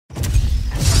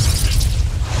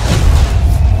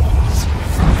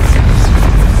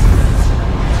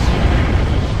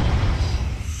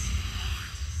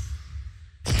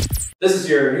This is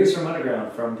your newsroom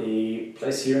underground from the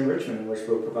place here in Richmond, which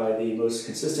will provide the most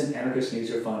consistent anarchist news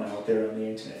you'll find out there on the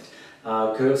internet.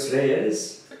 Co-host today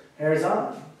is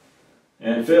Herzon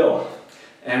and Phil.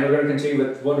 And we're going to continue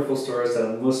with wonderful stories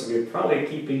that most of you are probably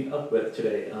keeping up with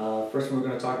today. First one we're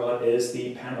going to talk about is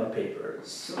the Panama Papers.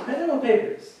 So Panama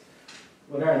Papers,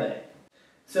 what are they?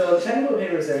 So the Panama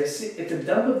Papers it's a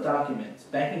dump of documents,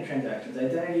 banking transactions,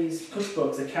 identities,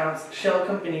 cookbooks, accounts, shell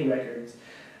company records,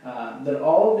 that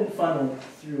all have been funneled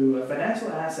through a financial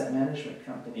asset management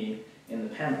company in the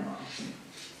Panama.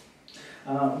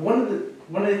 One of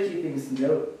the key things to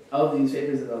note of these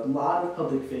papers is a lot of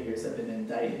public figures have been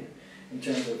indicted in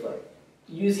terms of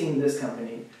using this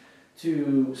company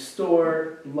to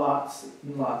store lots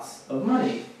and lots of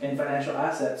money and financial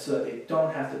assets so that they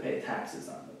don't have to pay taxes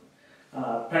on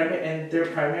them. And they're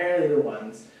primarily the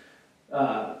ones,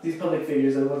 these public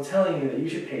figures are the ones telling you that you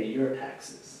should pay your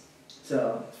taxes.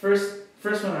 So first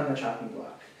one on the chopping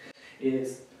block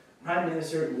is Prime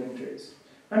Minister Winters.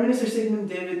 Prime Minister Sigmund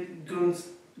David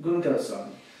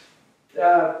Gunnarsson,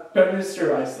 Prime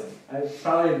Minister of Iceland, I'm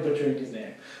probably butchering his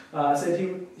name, said he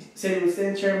would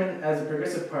stand chairman as a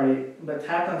progressive party, but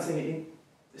tapped on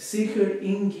Sigurd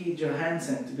Ingi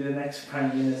Johansen to be the next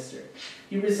prime minister.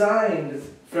 He resigned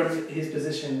from his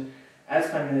position as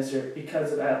prime minister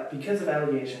because of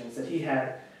allegations that he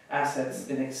had assets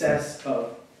in excess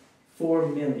of 4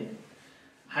 million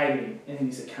hiding in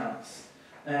these accounts,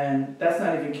 and that's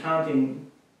not even counting.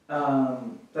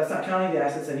 That's not counting the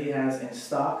assets that he has in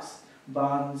stocks,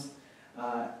 bonds,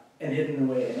 and hidden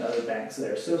away in other banks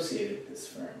that are associated with this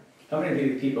firm. How many of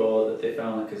the people that they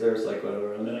found, because there's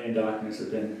over 1 million documents have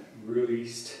been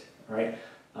released, right?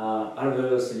 Out of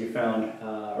those that you found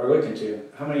or looked into,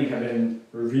 how many have been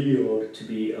revealed to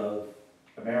be of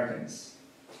Americans?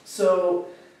 So,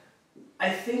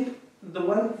 I think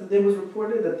there was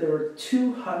reported that there were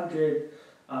 200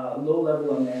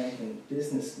 low-level American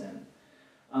businessmen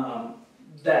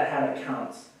that had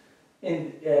accounts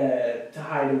to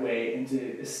hide away and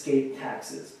to escape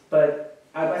taxes. But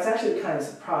I was actually kind of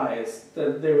surprised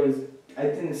that I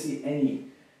didn't see any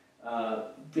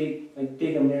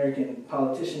big American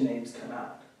politician names come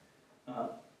out.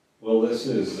 Well, this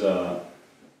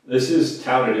is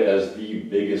touted as the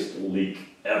biggest leak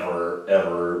ever.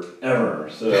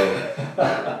 So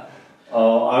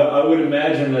I would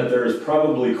imagine that there's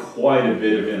probably quite a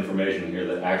bit of information here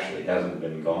that actually hasn't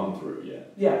been gone through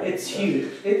yet. Yeah, it's huge.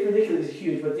 It's ridiculously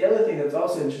huge. But the other thing that's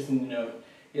also interesting to note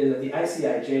is that the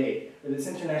ICIJ, or this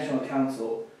international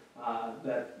council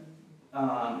that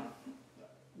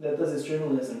does this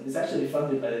journalism, is actually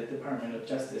funded by the Department of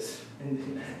Justice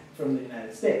from the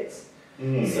United States.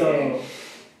 So,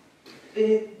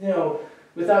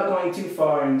 without going too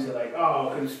far into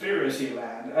conspiracy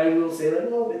land, I will say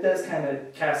it does kind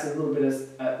of cast a little bit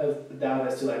of doubt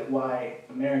as to why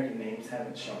American names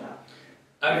haven't shown up.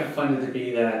 I would find it to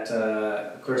be that,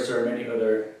 of course, there are many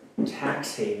other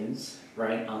tax havens,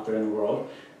 right, out there in the world.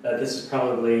 This is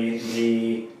probably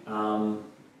the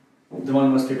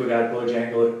one most people got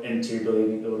bojangled into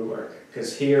believing it would work.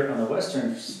 Because here on the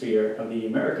western sphere of the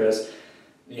Americas,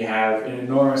 you have an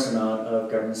enormous amount of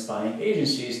government spying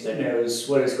agencies that knows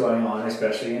what is going on,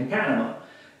 especially in Panama.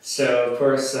 So, of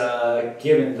course,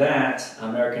 given that,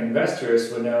 American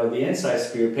investors would know the inside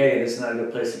scoop, hey, this is not a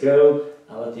good place to go.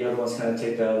 I'll let the other ones kind of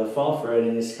take the fall for it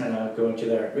and just kind of go into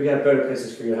there. We got better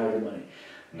places for you to hide your money.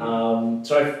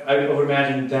 So I would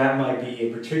imagine that might be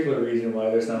a particular reason why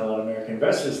there's not a lot of American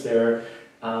investors there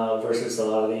versus a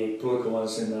lot of the political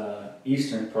ones in the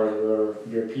eastern part of the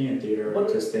European theater.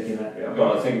 Just thinking that. Yeah,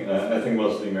 well, I think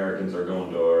most of the Americans are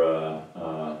going to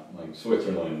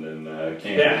Switzerland and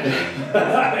Canada.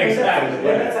 Yeah, exactly.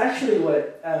 And that's actually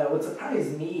what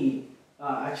surprised me.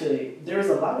 Actually, there's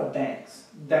a lot of banks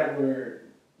that were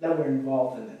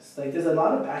involved in this. There's a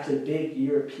lot of actually big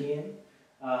European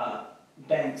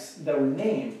banks that were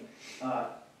named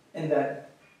and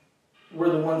that were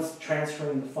the ones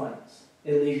transferring the funds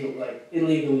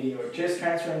illegally, or just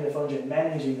transferring the funds and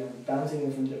managing them, bouncing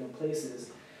them from different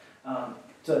places,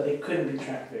 so that they couldn't be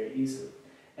tracked very easily.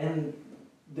 And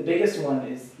the biggest one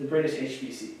is the British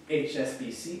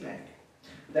HSBC Bank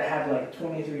that had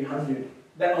 2,300.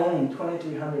 That owned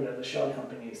 2,300 of the shell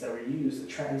companies that were used to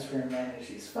transfer and manage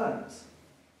these funds.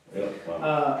 Yeah,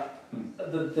 wow.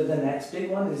 The next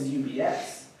big one is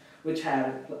UBS, which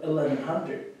had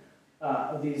 1,100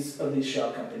 of these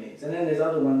shell companies, and then there's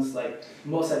other ones like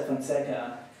Mossack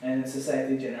Fonseca and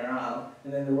Societe Generale,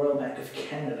 and then the Royal Bank of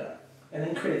Canada, and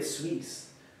then Credit Suisse.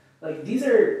 These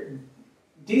are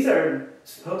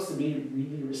supposed to be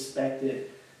really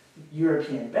respected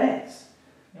European banks.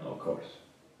 Oh, of course.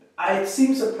 it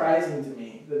seems surprising to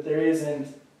me that there isn't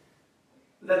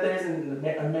an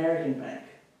American bank.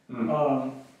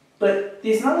 But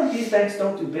it's not like these banks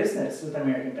don't do business with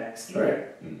American banks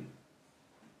either. Right.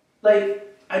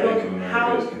 Like, I Bank don't of know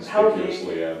America is how big.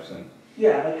 conspicuously absent.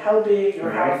 Yeah, like how big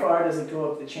or how Right. far does it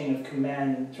go up the chain of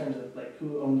command in terms of like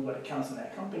who owns what accounts in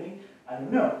that company? I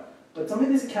don't know. But some of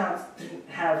these accounts didn't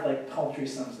have like paltry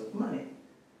sums of money.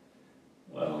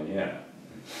 Well, yeah.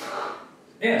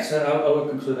 Yeah, so I would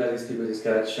conclude that these people just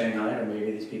got Shanghai, or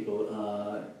maybe these people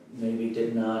maybe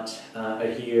did not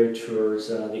adhere towards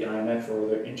the IMF or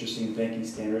their interesting banking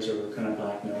standards, or were kind of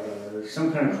blackmailed, or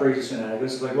some kind of crazy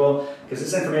shenanigans. Like, well, because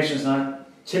this information is not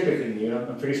typically new.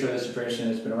 I'm pretty sure this information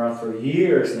has been around for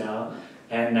years now,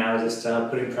 and now just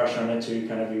putting pressure on it to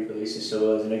kind of be released.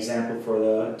 So as an example for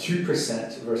the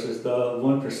 2% versus the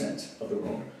 1% of the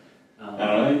world.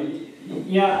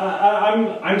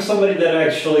 Yeah, I'm somebody that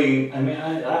actually, I mean,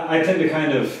 I tend to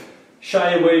kind of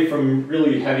shy away from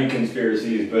really heavy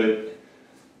conspiracies, but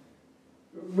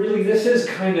really this is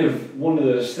kind of one of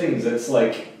those things that's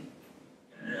like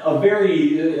a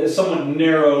very somewhat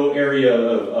narrow area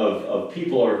of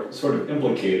people are sort of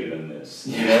implicated in this,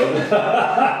 you know?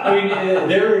 I mean,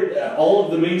 all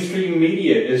of the mainstream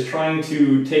media is trying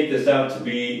to take this out to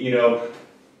be, you know,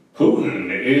 Putin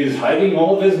is hiding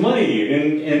all of his money,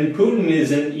 and Putin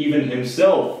isn't even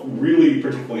himself really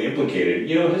particularly implicated.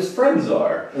 You know, his friends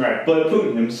are. Right. But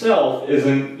Putin himself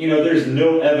isn't, you know, there's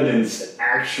no evidence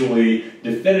actually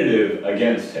definitive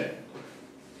against him.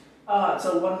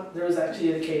 There was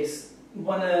actually a case,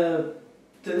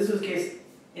 this was a case,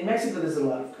 in Mexico there's a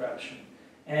lot of corruption.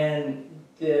 And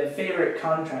the favorite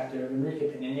contractor of Enrique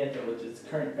Peña Nieto, which is the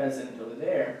current president over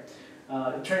there,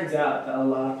 it turns out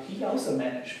that he also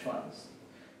managed funds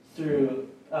through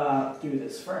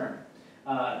this firm.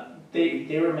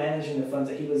 They were managing the funds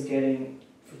that he was getting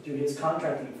through his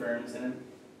contracting firms and then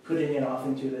putting it off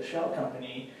into the shell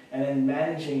company and then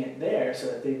managing it there so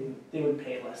that they would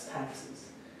pay less taxes.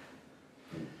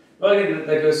 Well, again,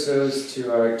 that goes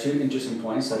to our two interesting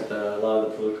points that a lot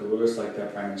of the political rulers, like the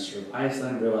Prime Minister of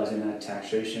Iceland, realizing that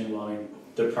taxation, while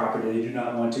the property they do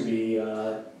not want to be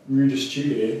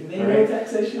redistributed. They right? know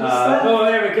taxation is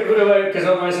because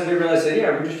otherwise if they realize that, yeah,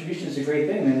 redistribution is a great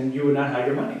thing, then you would not hide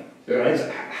your money. Right?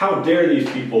 How dare these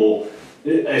people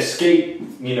escape,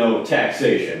 you know,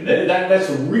 taxation? That's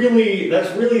really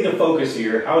the focus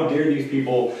here. How dare these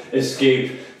people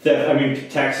escape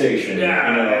taxation? Yeah.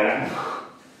 You know?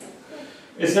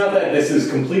 It's not that this is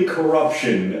complete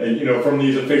corruption, you know, from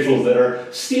these officials that are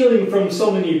stealing from so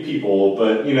many people,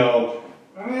 but, you know,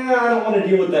 I don't want to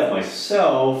deal with that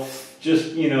myself.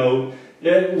 Just, you know,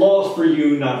 laws for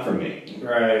you, not for me.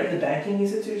 Right. And the banking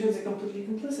institutions are completely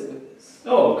complicit with this.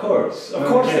 Oh, of course. Of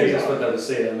course they That's are. what that would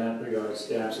say in that regards.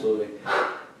 Yeah, absolutely.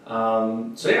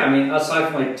 So yeah, I mean,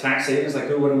 aside from like tax savings, like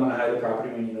who wouldn't want to hide the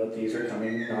property when you know thieves are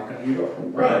coming knocking on your door?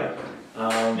 Right.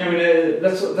 I mean,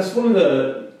 that's one of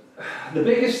the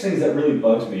biggest things that really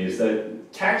bugs me is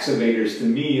that tax evaders, to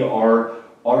me, are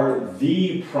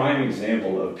the prime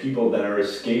example of people that are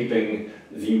escaping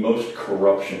the most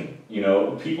corruption. You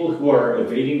know, people who are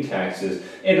evading taxes,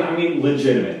 and I mean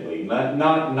legitimately,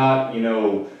 not you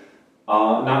know,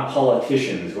 not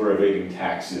politicians who are evading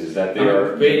taxes that they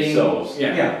are evading themselves.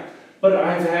 Yeah. But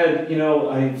I've had, you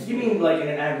know, You mean like in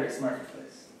an aggregate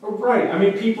marketplace? Right. I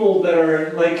mean, people that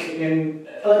are like in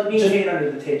being paid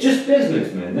under the table. just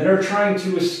businessmen that are trying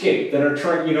to escape, that are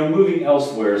trying, you know, moving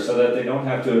elsewhere so that they don't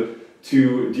have to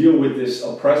deal with this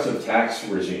oppressive tax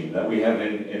regime that we have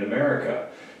in America.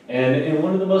 And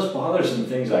one of the most bothersome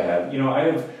things I have, you know, I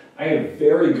have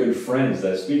very good friends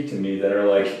that speak to me that are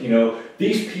like, you know,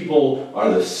 these people are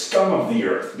the scum of the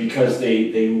earth because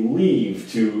they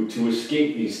leave to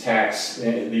escape these taxes.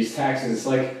 It's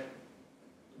like,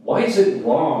 why is it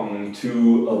wrong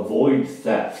to avoid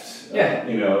theft? Yeah.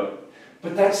 You know,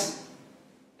 but that's,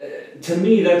 to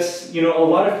me, that's, you know, a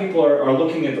lot of people are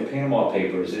looking at the Panama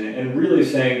Papers and really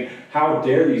saying, how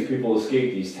dare these people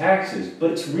escape these taxes?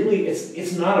 But it's really,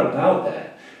 it's not about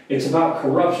that. It's about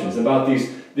corruption. It's about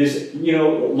this, you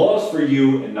know, laws for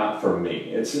you and not for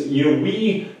me. It's, you know,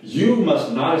 you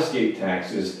must not escape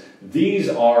taxes. These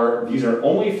are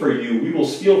only for you. We will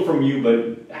steal from you,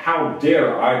 but how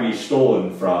dare I be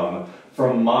stolen from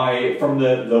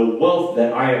the wealth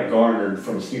that I have garnered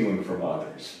from stealing from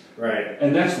others. Right.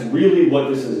 And that's really what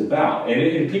this is about.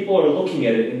 And people are looking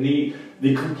at it in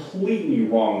the completely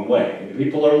wrong way.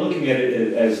 People are looking at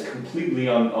it as completely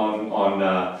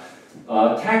on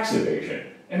tax evasion.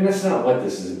 And that's not what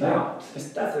this is about. It's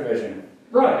theft evasion.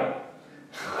 Right.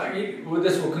 I mean, well,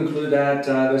 this will conclude that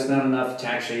there's not enough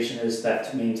taxation as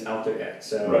theft means out there yet.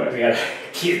 So Right. we gotta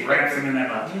keep ramping them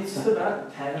up. It's just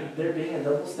about there being a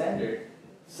double standard.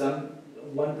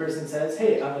 One person says,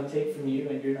 hey, I'm going to take from you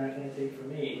and you're not going to take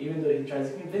from me. Even though he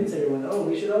tries to convince everyone, oh,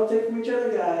 we should all take from each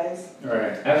other, guys.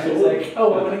 Right. Absolutely. It's like,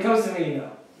 oh, well, when it comes to me, no.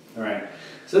 All right.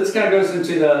 So this kind of goes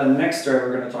into the next story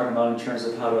we're going to talk about in terms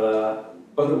of how to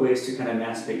other ways to kind of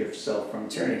emancipate yourself from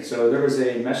tyranny. So there was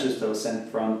a message that was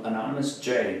sent from Anonymous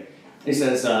J. He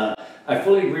says, I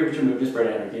fully agree with your move to spread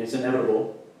anarchy. It's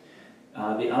inevitable,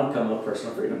 the outcome of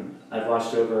personal freedom. I've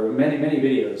watched over many, many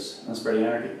videos on spreading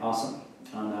anarchy. Awesome.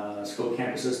 On school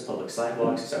campuses, public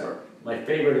sidewalks, etc. My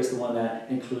favorite is the one that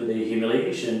include the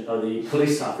humiliation of the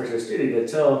police officers to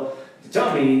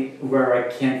tell me where I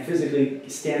can't physically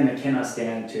stand and cannot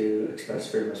stand to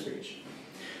express freedom of speech.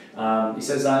 He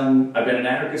says, I've been an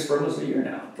anarchist for almost a year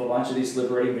now, but watching these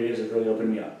liberating videos has really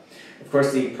opened me up. Of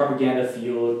course, the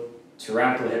propaganda-fueled,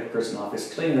 tyrannical hypocrites in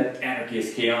office claim that anarchy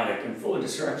is chaotic and full of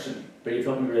destruction, but you've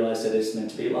helped me realize that it's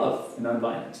meant to be love and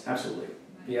nonviolence. Absolutely.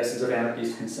 The essence of anarchy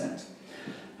is consent.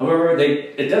 However,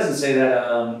 it doesn't say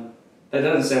that, that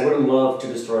doesn't say I would love to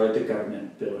destroy the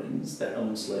government buildings that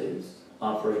own slaves,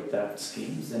 operate theft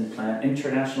schemes, and plan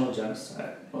international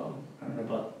genocide. Well, I don't know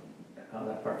about how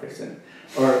that part fits in.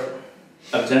 Or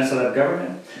a genocide of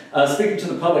government. Speaking to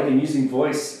the public and using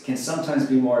voice can sometimes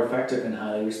be more effective and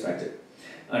highly respected.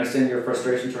 I understand your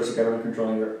frustration towards the government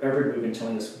controlling your every move and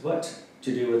telling us what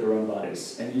to do with our own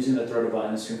bodies, and using the threat of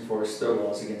violence to enforce their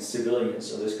laws against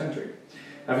civilians of this country.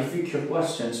 I have a few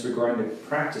questions regarding the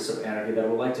practice of anarchy that I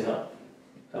would like to help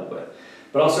with.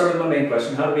 But I'll start with my main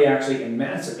question. How do we actually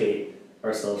emancipate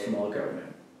ourselves from all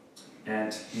government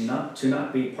and not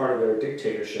be part of their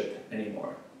dictatorship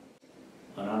anymore?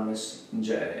 Anonymous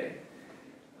J.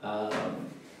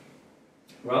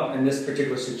 Well, in this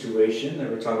particular situation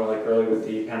that we're talking about like earlier with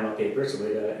the Panama Papers, a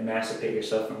way to emancipate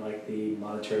yourself from like the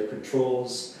monetary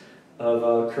controls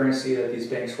of currency that these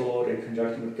banks hold in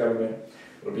conjunction with government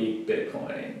would be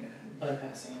Bitcoin.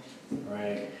 Bypassing.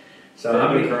 Right. So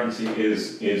cryptocurrency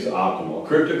is optimal.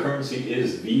 Cryptocurrency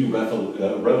is the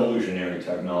revolutionary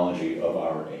technology of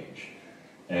our age.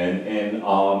 And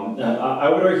I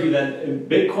would argue that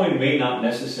Bitcoin may not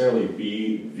necessarily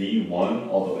be the one,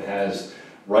 although it has,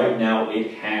 right now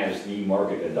it has the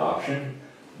market adoption.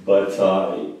 But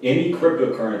any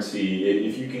cryptocurrency,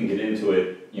 if you can get into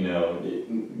it, you know,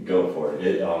 go for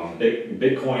it.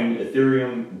 Bitcoin,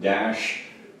 Ethereum, Dash,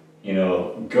 you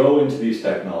know, go into these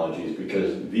technologies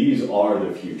because these are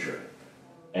the future.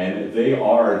 And they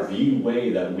are the way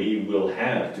that we will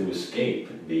have to escape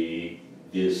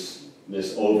this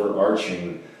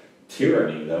overarching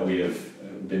tyranny that we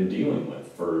have been dealing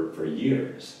with for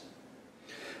years.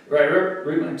 Right,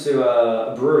 we went to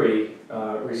a brewery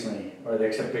recently where they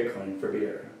accept Bitcoin for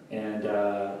beer. And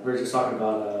we were just talking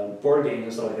about board games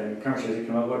and stuff like that. And conversations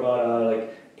came up about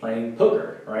like playing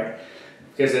poker, right?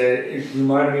 Because it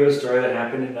reminded me of a story that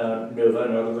happened in Nova,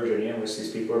 Northern Virginia, in which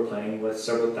these people were playing with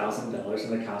several $1,000s,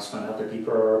 and the cops found out that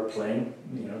people are playing,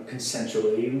 you know,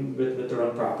 consensually with their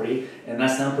own property, and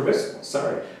that's not permissible.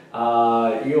 Sorry,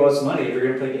 you owe us money if you're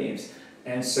going to play games.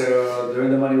 And so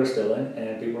the money was stolen,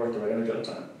 and people were throwing in jail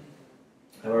time.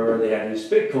 However, they had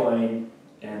used Bitcoin,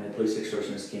 and the police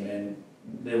extortionists came in.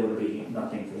 There would be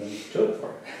nothing for them to look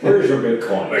for. Where's your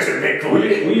Bitcoin? Where's your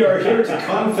Bitcoin? We are here to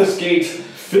confiscate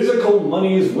physical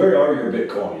monies. Where are your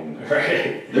Bitcoin?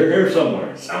 Right. They're here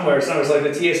somewhere. Somewhere. It's like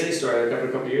the TSA story a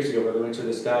couple of years ago where they went to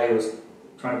this guy who was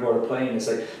trying to board a plane and it's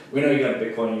like, we know you got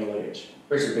Bitcoin in your luggage.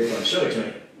 Where's your Bitcoin? Show it to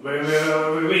me. We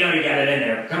know you got it in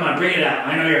there. Come on, bring it out.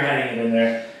 I know you're hiding it in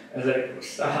there. I was like,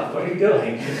 stop, what are you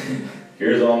doing?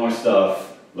 Here's all my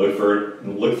stuff. Look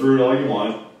through it all you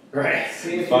want. Right.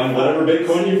 Find whatever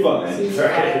Bitcoin you find.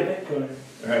 Right.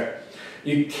 Right.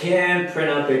 You can print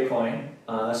out Bitcoin.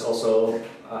 That's also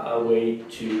a way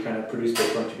to kind of produce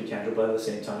Bitcoin to be tangible, but at the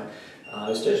same time,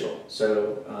 it's digital.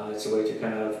 So it's a way to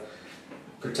kind of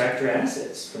protect your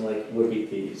assets from like would-be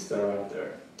thieves that are out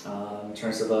there. In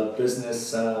terms of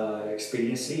business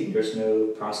expediency, there's no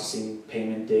processing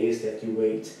payment days. They have to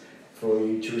wait for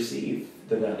you to receive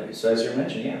the value. So as you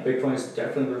mentioned, yeah, Bitcoin has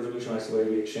definitely revolutionized the way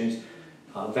we exchange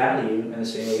value, and the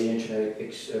same way the internet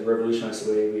revolutionized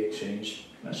the way we exchange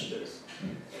messages.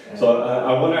 So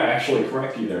I want to actually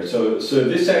correct you there. So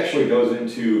this actually goes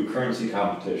into currency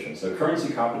competition. So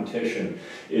currency competition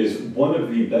is one of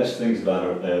the best things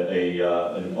about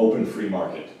an open free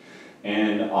market.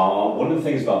 And one of the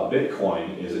things about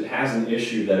Bitcoin is it has an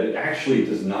issue that it actually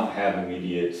does not have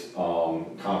immediate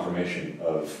confirmation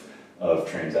of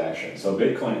transaction. So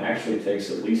Bitcoin actually takes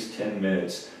at least 10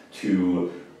 minutes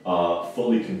to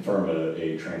fully confirm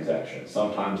a transaction.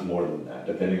 Sometimes more than that,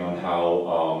 depending on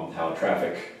how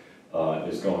traffic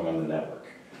is going on the network.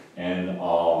 And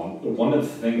one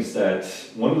of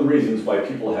the reasons why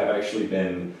people have actually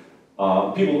been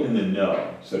people in the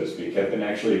know, so to speak, have been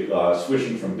actually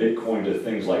switching from Bitcoin to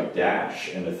things like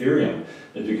Dash and Ethereum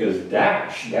is because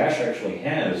Dash actually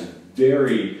has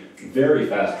very, very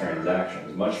fast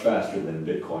transactions, much faster than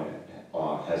Bitcoin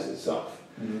has itself.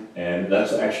 Mm-hmm. And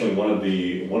that's actually one of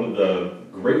the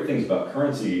great things about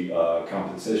currency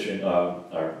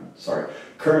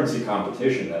currency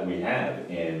competition that we have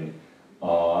in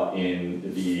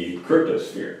the crypto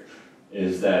sphere.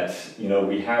 Is that,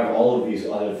 we have all of these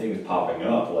other things popping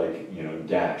up, like,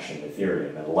 Dash and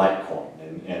Ethereum and Litecoin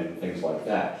and things like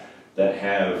that, that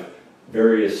have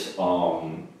various,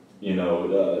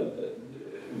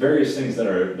 various things that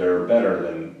are better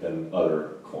than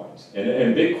other coins.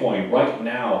 And Bitcoin, right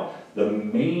now, the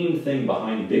main thing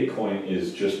behind Bitcoin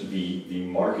is just the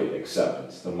market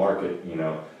acceptance, the market,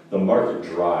 the market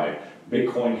drive.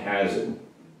 Bitcoin has,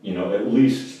 at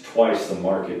least twice the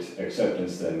market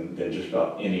acceptance than just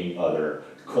about any other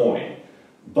coin.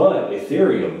 But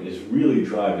Ethereum is really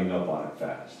driving up on it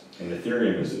fast. And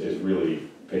Ethereum is really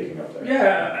picking up there.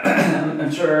 Yeah,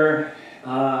 I'm sure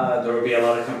there will be a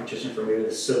lot of competition for maybe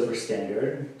the silver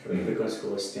standard, for the Bitcoin's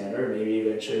gold standard, maybe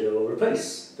eventually they'll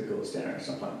replace the gold standard at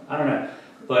some point. I don't know.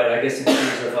 But I guess in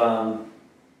terms of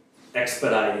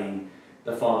expediting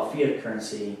the fall of fiat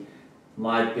currency,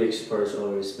 my big support has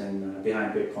always been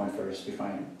behind Bitcoin first,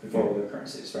 before other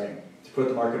currencies, right? To put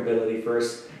the marketability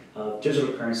first of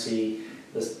digital currency,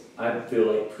 I feel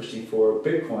like pushing for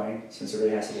Bitcoin, since it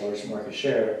really has the largest market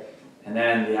share, and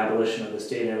then the abolition of the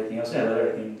state and everything else, let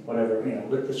everything, whatever,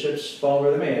 let the chips fall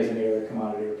where they may as any other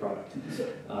commodity or product. So,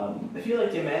 I feel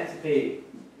like to emancipate,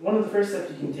 one of the first steps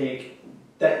you can take,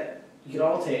 that you could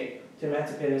all take to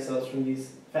emancipate ourselves from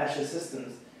these fascist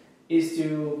systems, is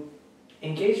to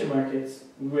engage in markets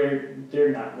where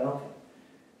they're not welcome.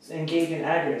 So engage in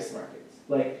agorist markets.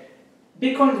 Like,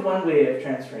 Bitcoin's one way of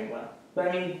transferring wealth. But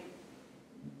I mean,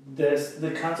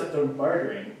 the concept of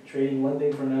bartering, trading one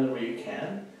thing for another where you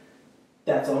can,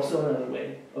 that's also another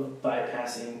way of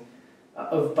bypassing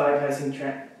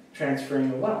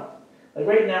transferring of wealth. Like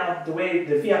right now, the way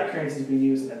the fiat currencies we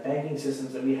use and the banking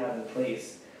systems that we have in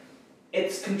place,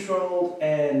 it's controlled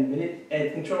and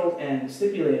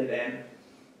stipulated and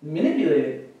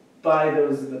manipulated by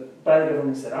the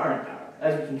governments that are in power,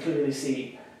 as we can clearly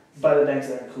see by the banks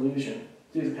that are in collusion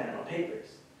through the Panama Papers.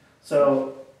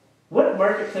 So, what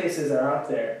marketplaces are out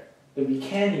there that we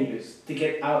can use to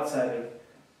get outside of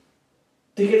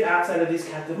these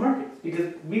captive markets?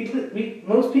 Because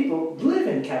most people live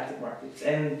in captive markets,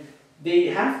 and they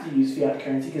have to use fiat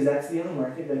currency because that's the only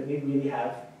market that they really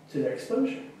have to their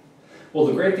exposure. Well,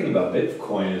 the great thing about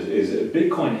Bitcoin is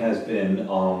Bitcoin has been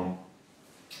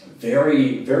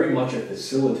very, very much a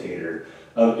facilitator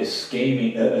of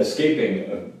escaping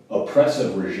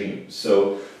oppressive regimes.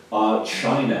 So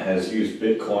China has used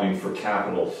Bitcoin for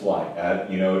capital flight,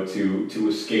 to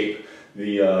escape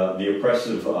the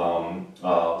oppressive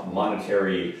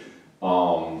monetary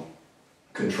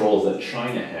controls that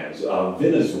China has.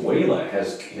 Venezuela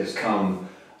has become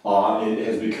a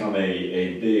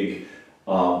big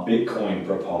Bitcoin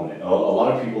proponent. A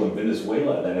lot of people in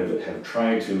Venezuela that have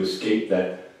tried to escape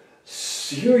that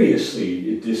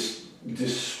seriously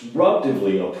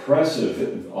disruptively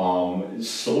oppressive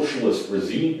socialist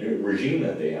regime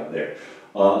that they have there.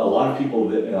 A lot of people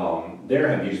that there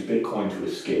have used Bitcoin to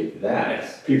escape that.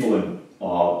 Yes. People in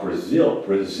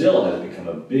Brazil has become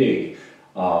a big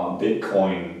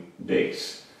Bitcoin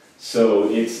base. So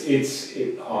it's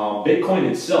Bitcoin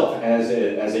itself as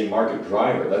a market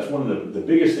driver. That's one of the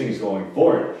biggest things going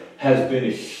forward. Has been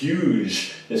a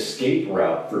huge escape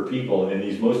route for people in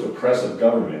these most oppressive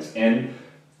governments, and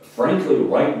frankly,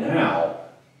 right now,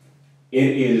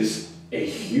 it is a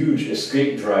huge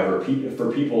escape driver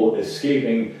for people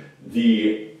escaping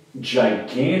the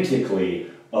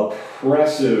gigantically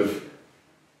oppressive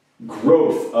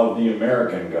growth of the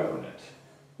American government,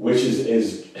 which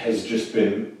has just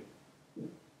been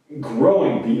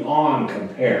growing beyond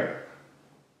compare,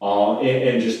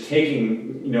 and just taking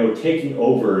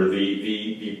over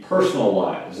the personal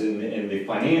lives and the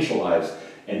financial lives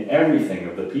and everything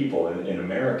of the people in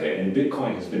America. And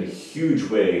Bitcoin has been a huge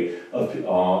way of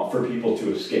for people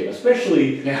to escape,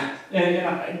 especially. Yeah.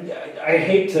 And I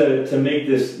hate to make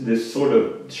this sort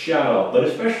of shout out, but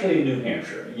especially in New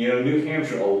Hampshire. New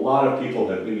Hampshire, a lot of people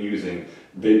have been using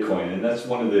Bitcoin, and that's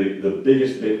one of the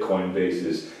biggest Bitcoin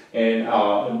bases And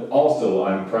also,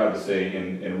 I'm proud to say,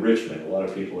 in Richmond, a lot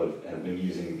of people have been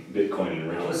using Bitcoin in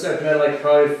Richmond. What's that? Like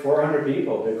probably 400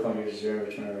 people, Bitcoin users here in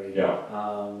Richmond already. Yeah.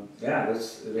 Yeah,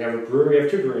 we have a brewery, we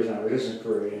have 2 breweries now, Resistance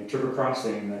Brewery and Triple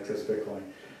Crossing accepts Bitcoin.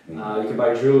 You can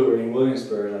buy jewelry in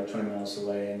Williamsburg, like 20 miles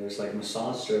away, and there's like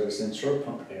massage service in Short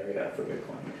Pump area for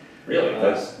Bitcoin. Really?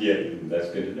 That's good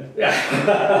to know.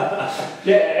 Yeah.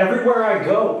 Yeah. Everywhere I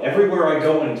go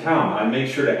in town, I make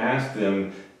sure to ask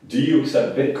them, do you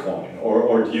accept Bitcoin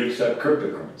or do you accept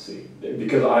cryptocurrency?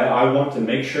 Because I want to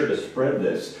make sure to spread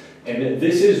this. And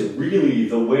this is really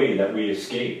the way that we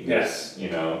escape this,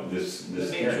 this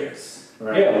matrix.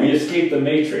 Right. Yeah, we escape the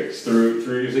matrix through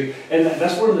using, and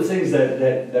that's one of the things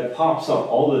that pops up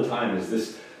all the time is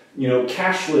this,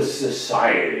 cashless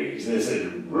societies. This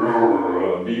is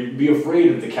be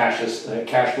afraid of the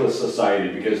cashless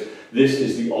society because this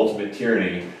is the ultimate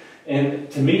tyranny. And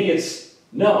to me, it's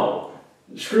no.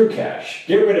 Screw cash.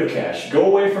 Get rid of cash. Go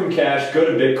away from cash. Go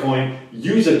to Bitcoin.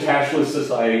 Use a cashless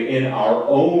society in our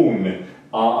own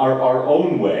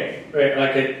way. Right,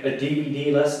 like a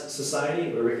DVD-less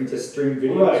society where we can just stream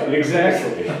videos. Right,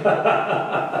 exactly.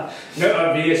 No,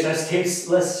 a VHS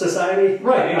tapes-less society.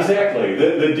 Right, exactly.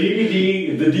 The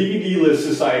DVD-less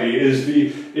society is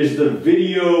the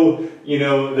video,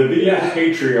 the video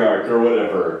patriarch or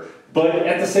whatever. But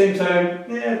at the same time,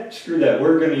 screw that.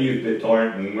 We're going to use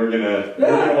BitTorrent and we're gonna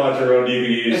watch our own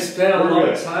DVDs. It's been a long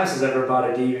time since I've ever bought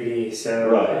a DVD, so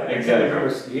right, exactly. I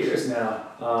remember years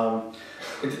now.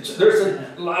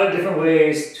 There's a lot of different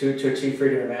ways to achieve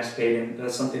freedom emancipating.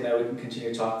 That's something that we can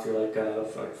continue to talk through, like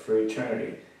for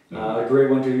eternity. A great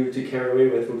one to carry away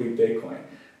with would be Bitcoin.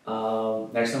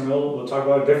 Next time we'll talk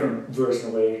about a different version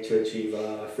of way to achieve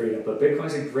freedom. But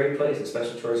Bitcoin's a great place,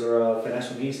 especially towards our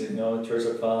financial needs. In terms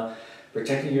of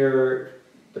protecting the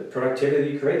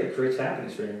productivity you create that creates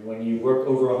happiness for you. When you work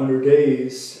over 100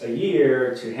 days a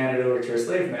year to hand it over to your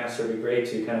slave master, it'd be great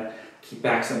to kind of keep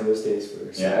back some of those days for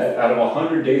yourself. Yeah, out of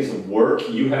 100 days of work,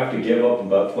 you have to give up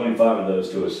about 25 of those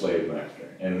to a slave master.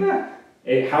 And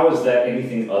how is that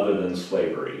anything other than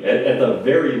slavery? At the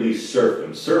very least,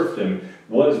 serfdom. Serfdom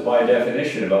was, by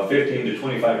definition, about 15 to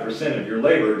 25% of your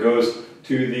labor goes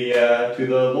to the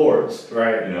lords,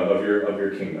 right? Of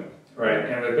your kingdom. Right,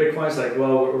 and with Bitcoin, it's like,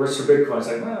 well, where's for Bitcoin? It's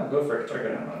like, well, go for it, check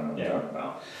it out. I don't know what you're talking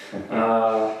about.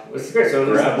 It's great. So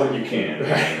grab what you can.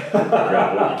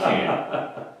 Grab what you can.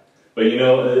 But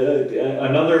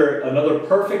another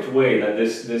perfect way that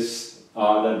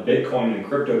that Bitcoin and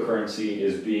cryptocurrency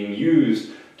is being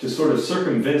used to sort of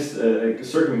circumvent the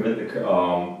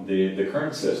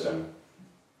current system.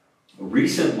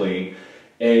 Recently,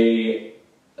 a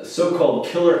so-called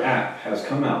killer app has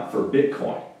come out for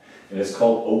Bitcoin, and it's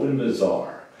called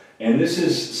OpenBazaar. And this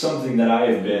is something that I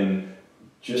have been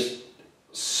just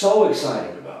so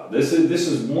excited about. This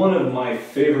is one of my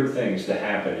favorite things to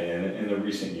happen in the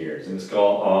recent years, and it's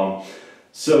called.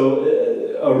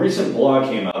 A recent blog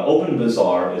came out.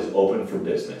 OpenBazaar is open for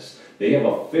business. They have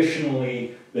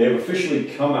officially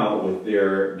come out with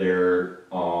their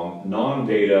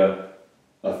non-beta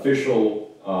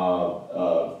official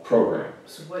program.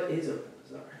 So what is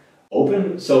OpenBazaar?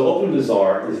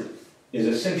 OpenBazaar is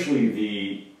essentially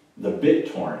the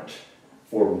BitTorrent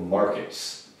for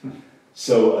markets.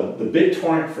 So the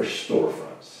BitTorrent for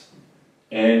storefronts.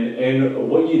 And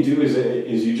what you do is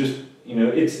you just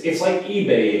it's like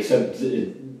eBay except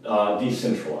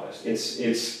decentralized.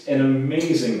 It's an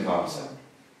amazing concept.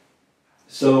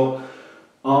 So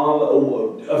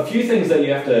a few things that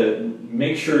you have to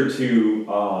make sure to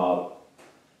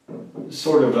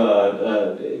sort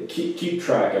of keep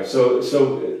track of. So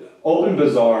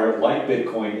OpenBazaar, like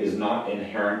Bitcoin, is not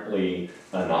inherently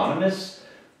anonymous,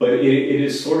 but it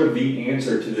is sort of the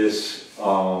answer to this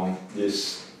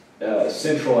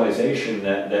centralization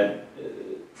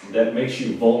that makes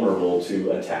you vulnerable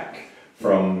to attack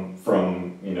from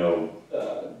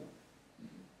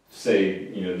say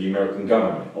the American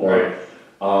government or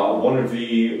one of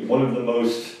the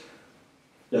most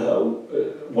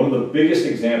one of the biggest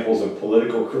examples of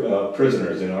political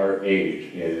prisoners in our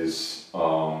age is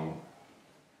the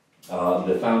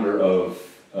founder of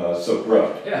Silk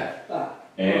Road.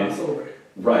 And Russ Ulbricht.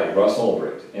 Right, Russ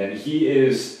Ulbricht, and he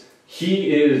is,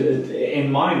 in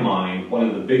my mind, one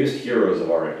of the biggest heroes of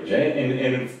our age,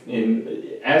 and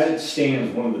as it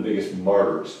stands, one of the biggest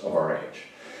martyrs of our age.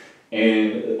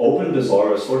 And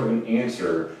OpenBazaar is sort of an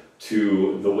answer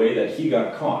to the way that he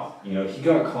got caught. He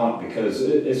got caught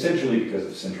essentially because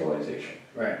of centralization.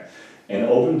 Right. And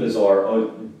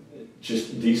OpenBazaar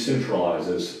just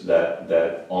decentralizes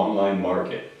that online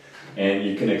market. And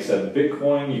you can accept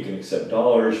Bitcoin, you can accept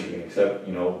dollars, you can accept,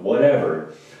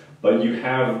 whatever. but you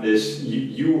have this,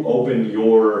 you open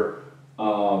your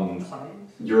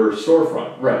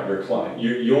storefront, right, your client.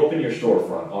 You open your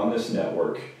storefront on this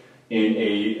network in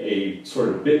a sort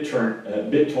of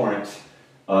BitTorrent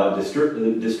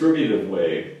distributive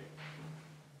way,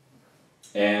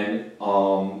 and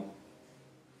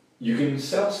you can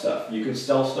sell stuff. You can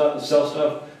sell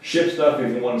stuff, ship stuff.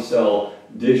 If you want to sell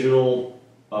digital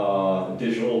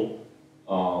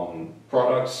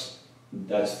products,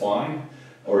 that's fine.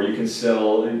 Or you can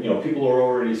sell. People are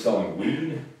already selling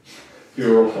weed.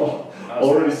 People are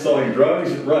already selling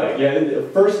drugs. Right? Yeah. The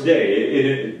first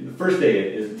day,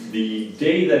 the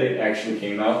day that it actually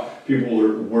came out, people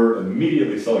were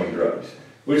immediately selling drugs,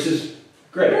 which is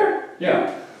great.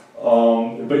 Yeah.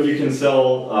 But you can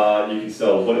sell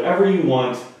whatever you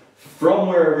want from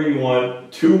wherever you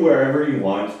want to wherever you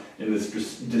want in this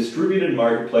distributed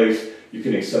marketplace. You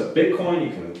can accept Bitcoin,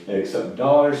 you can accept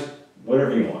dollars,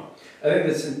 whatever you want. I think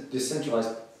this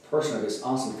decentralized portion of it is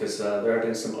awesome because there have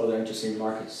been some other interesting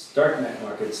markets, darknet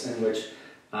markets, in which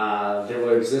they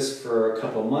will exist for a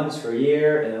couple months, for a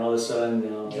year, and then all of a sudden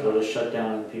they'll just shut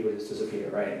down and people just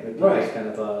disappear, right? It's kind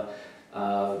of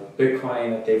Bitcoin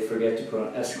that they forget to put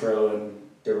on escrow and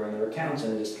they run their accounts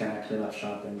and just kind of clean up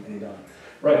shop and done.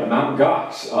 Right, Mt.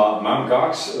 Gox. Mt.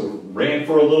 Gox ran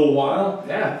for a little while.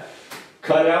 Yeah.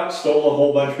 Cut out, stole a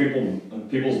whole bunch of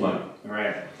people's money.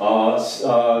 Right.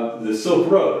 The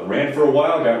Silk Road ran for a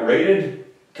while, got raided,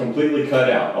 completely cut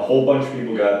out. A whole bunch of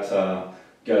people got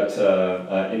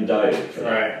indicted.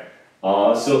 Right.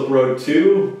 Silk Road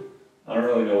 2, I don't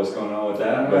really know what's going on with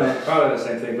that. But probably the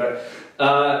same thing, but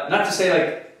not to say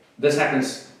like this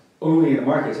happens only in the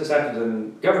markets. This happens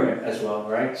in government as well,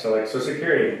 right? So like Social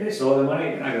Security, they stole the money.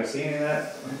 You're not going to see any of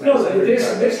that. No,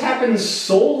 this happens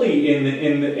solely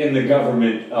in the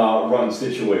government run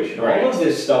situation. Right. All of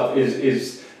this stuff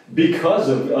is because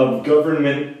of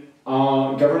government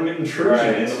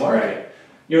intrusion in the market.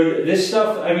 Right. This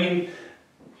stuff. I mean,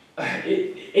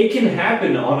 it can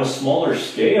happen on a smaller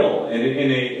scale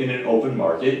in an open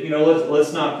market.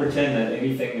 Let's not pretend that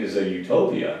anything is a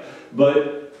utopia,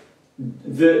 but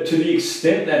to the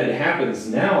extent that it happens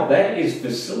now, that is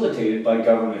facilitated by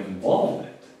government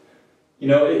involvement.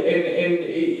 And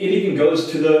it even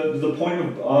goes to the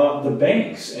point of the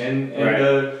banks and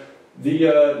right.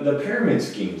 the pyramid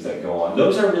schemes that go on.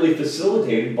 Those are really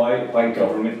facilitated by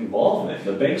government involvement.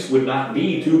 The banks would not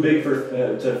be too big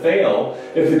to fail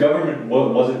if the government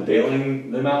wasn't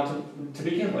bailing them out to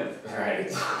begin with.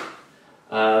 Right.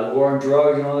 The war on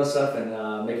drugs and all this stuff, and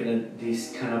making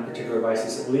these kind of particular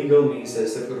vices illegal means that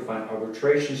it's difficult to find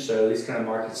arbitration. So these kind of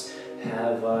markets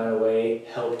have, in a way,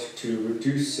 helped to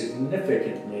reduce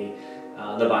significantly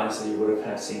the violence that you would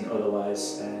have seen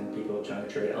otherwise, and people trying to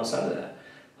trade outside of that.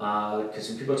 Because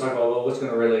when people talk about, well, what's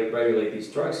going to regulate these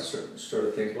drugs and certain sort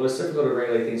of things? Well, it's difficult to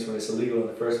regulate things when it's illegal in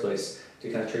the first place, to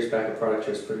kind of trace back a product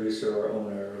to its producer or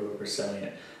owner or whoever's selling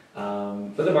it.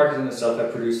 But the market in itself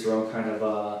have produced their own kind of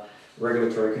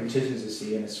regulatory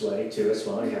contingency in its way too as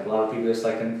well. You have a lot of people just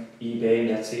like on eBay,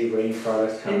 Etsy, rating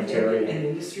products, commentary, and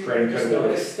industry.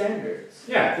 There's standards.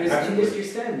 Yeah, there's absolutely. Industry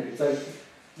standards. Like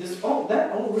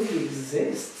that already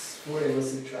exists for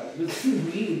illicit drugs. With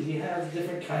weed, you have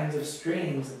different kinds of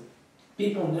strains, and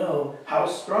people know how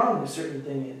strong a certain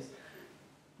thing is.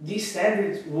 These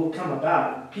standards will come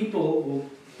about. The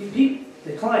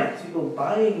clients, people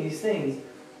buying these things,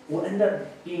 will end up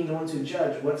being the ones who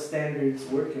judge what standards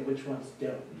work and which ones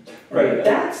don't. Right.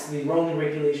 That's the only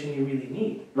regulation you really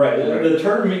need. Right. The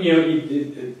term,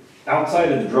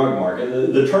 outside of the drug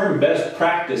market, the term best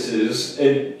practices,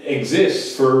 it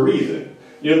exists for a reason.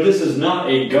 This is not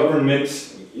a government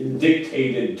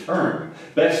dictated term.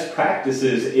 Best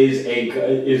practices is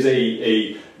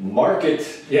a market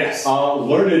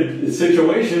learned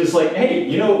situation. It's like, hey,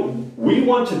 we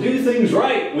want to do things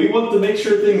right. We want to make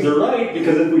sure things are right,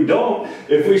 because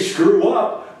if we screw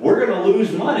up, we're going to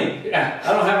lose money. Yeah,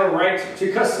 I don't have a right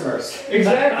to customers.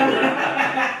 Exactly.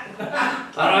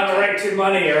 I don't have a right to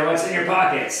money or what's in your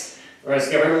pockets. Whereas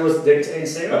government was dictating,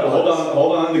 saying,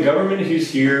 hold on. The government is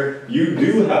here. You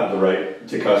do have the right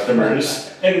to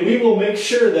customers, and we will make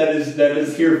sure that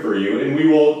is here for you. And we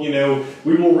will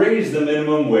raise the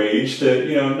minimum wage to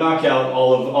knock out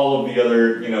all of the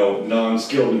other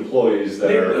non-skilled employees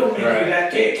that are. They will make you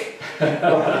that cake.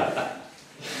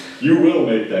 You will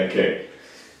make that cake.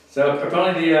 So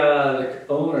apparently the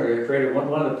owner, the creator,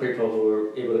 one of the people who were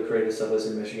able to create this stuff was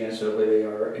in Michigan, so they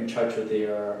are in touch with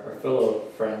our fellow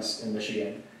friends in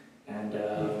Michigan, and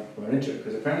run into it,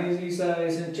 because apparently he's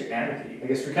into Anarchy. I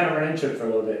guess we kind of ran into it for a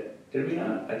little bit, did we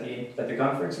not, at the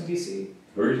conference in DC?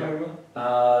 Who are you talking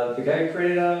about? The guy who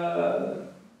created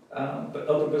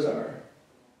OpenBazaar.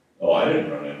 Oh, I didn't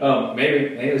run in. Oh,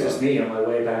 maybe it was just me on my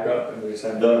way back up, and we just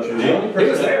had The only He person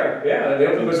was there, yeah. The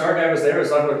OpenBazaar guy was there. Was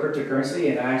talking about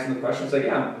cryptocurrency, and I asked him the questions. Like,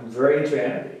 yeah, I'm very into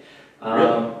Anarchy.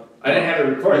 Really? I didn't have it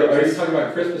recorded. Are you talking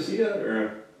about Chris Mesita,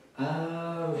 or?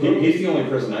 He's the only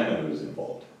person I know who's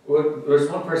involved. Well, there was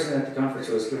one person at the conference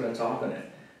who was giving a talk on it,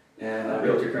 and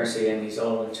cryptocurrency, and he's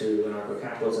all into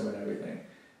Anarcho-Capitalism and everything.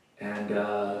 And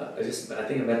I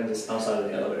think I met him just outside of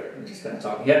the elevator. We just kind of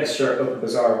talking. He had this shirt,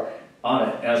 OpenBazaar, on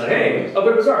it, and I was like, "Hey,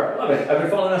 OpenBazaar, love it. I've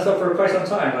been following that stuff for quite some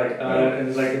time." Like, and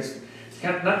it's like it's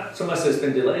kind of not so much that it's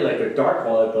been delayed like a dark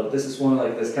wallet, but this is one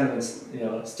like this kind of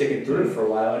been, sticking through for a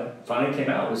while, and finally came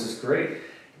out. It was just great.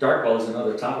 Dark wallet is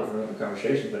another topic for another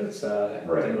conversation, but it's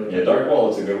right. Yeah, dark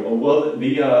wallet's a good one. Well,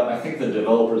 I think the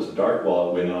developers of dark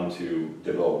wallet went on to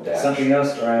develop Dash, something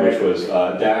else, right? Which was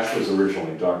Dash was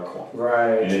originally Darkcoin,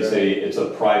 right? And it's a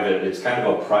private. It's kind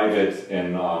of a private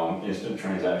and instant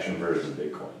transaction version of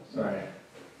Bitcoin. Right.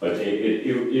 But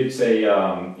it's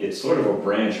sort of a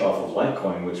branch off of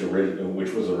Litecoin,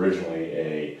 which was originally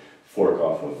a fork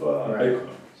off of Bitcoin.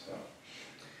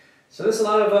 So there's a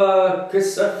lot of good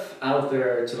stuff out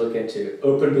there to look into.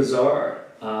 OpenBazaar,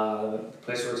 the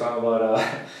place where we're talking about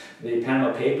the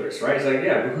Panama Papers, right? It's like,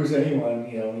 yeah, but who's anyone?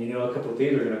 A couple of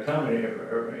thieves are going to come and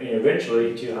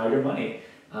eventually to hide your money.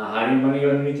 Hiding money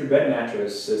underneath your bed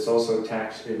mattress is also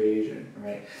tax evasion,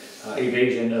 right?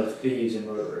 Evasion of thieves and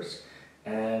murderers.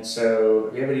 And so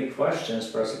if you have any questions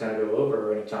for us to kind of go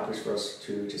over, or any topics for us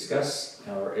to discuss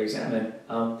or examine,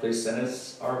 please send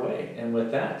us our way. And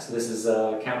with that, this is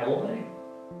Campbell Lane.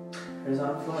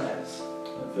 Herzon Flores.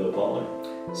 Phil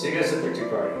Pollard. See you guys at the victory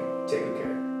party. Take good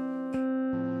care.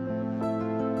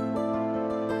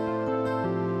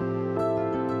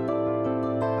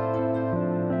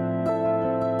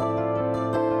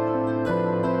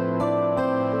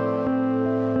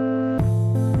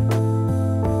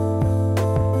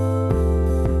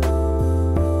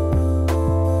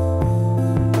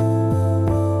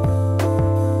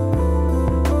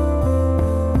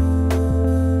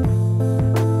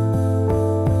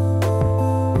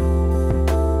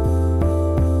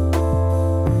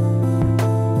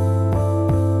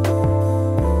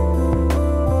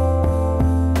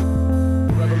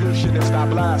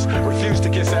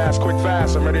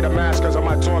 I'm ready to mask cause of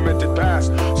my tormented past.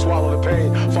 Swallow the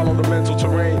pain, follow the mental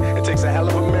terrain. It takes a hell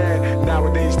of a man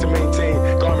nowadays to maintain.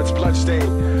 Garments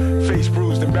bloodstained, face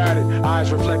bruised and battered.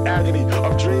 Eyes reflect agony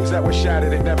of dreams that were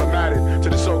shattered. It never mattered to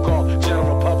the so-called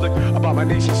general public about my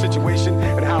nation's situation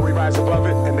and how we rise above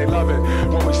it. And they love it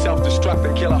when we self-destruct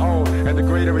and kill our own. And the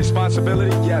greater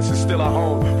responsibility, yes, is still our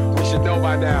own. We should know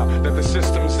by now that the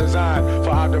system's designed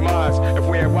for our demise. If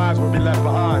we ain't wise, we'll be left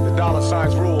behind. The dollar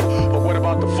signs rule, but what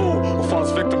about the fool who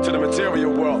falls victim to the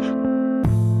material world?